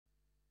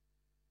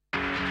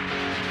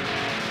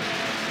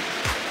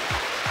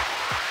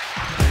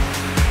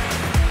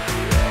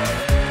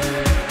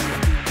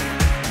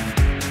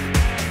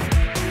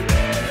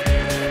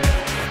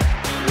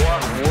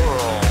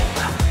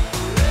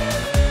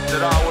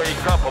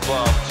up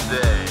above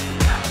today.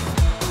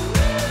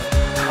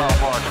 How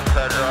much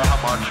pleasure, how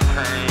much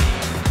pain?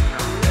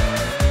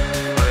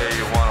 Hey,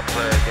 you wanna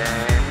play a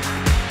game?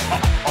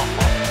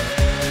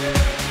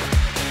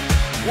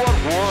 What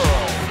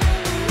world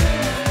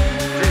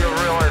do you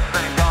really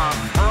think I'm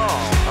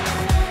from?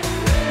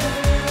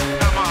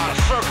 Am I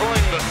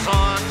circling the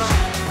sun?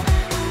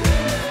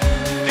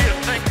 Do you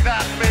think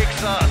that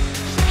makes us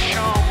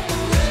chums?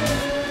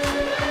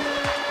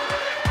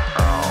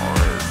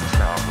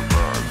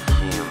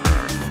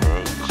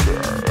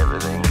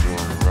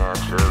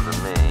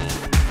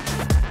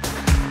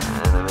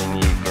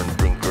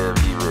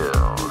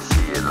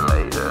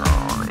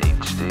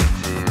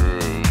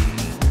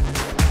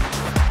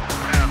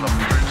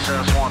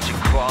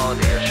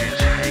 She's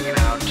hanging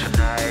out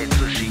tonight,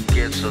 so she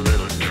gets a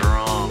little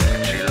drunk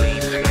and she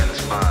leans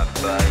against my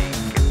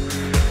bike.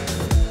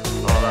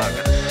 All I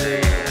can say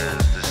is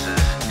this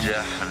is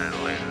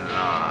definitely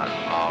not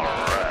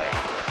alright.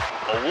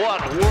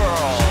 What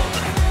world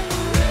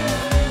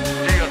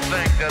do you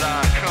think that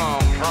I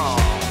come from?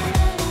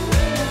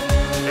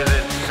 Is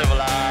it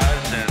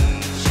civilized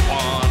and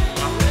fun?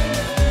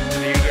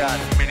 You got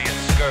mini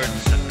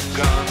skirts and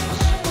guns?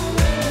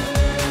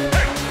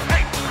 Hey,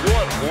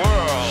 what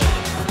world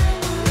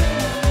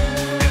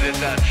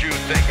that you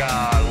think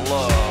I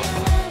love?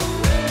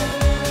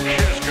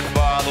 Kiss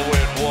goodbye the way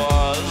it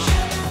was.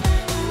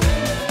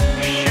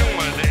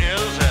 Human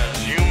is as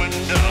human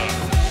does.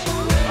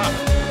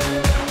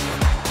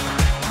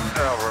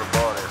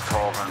 Everybody's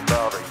talking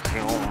about a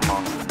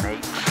human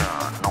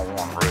nature. No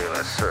one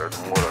really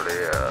certain what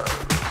it is.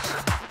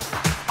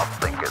 I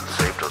think it's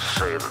safe to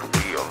say that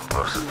we are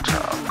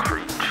versatile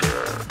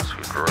creatures.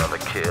 We'd rather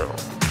kill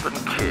than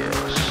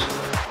kiss.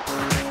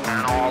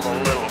 And all the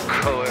little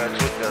co-eds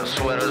with their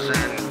sweaters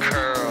and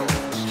curls,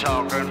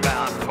 talking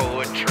about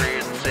poetry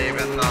and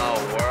saving the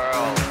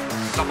world.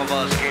 Some of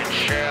us get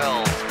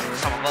shells,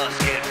 some of us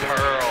get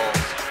pearls.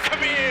 Come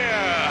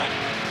here,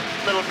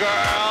 little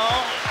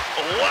girl.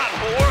 What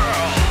world?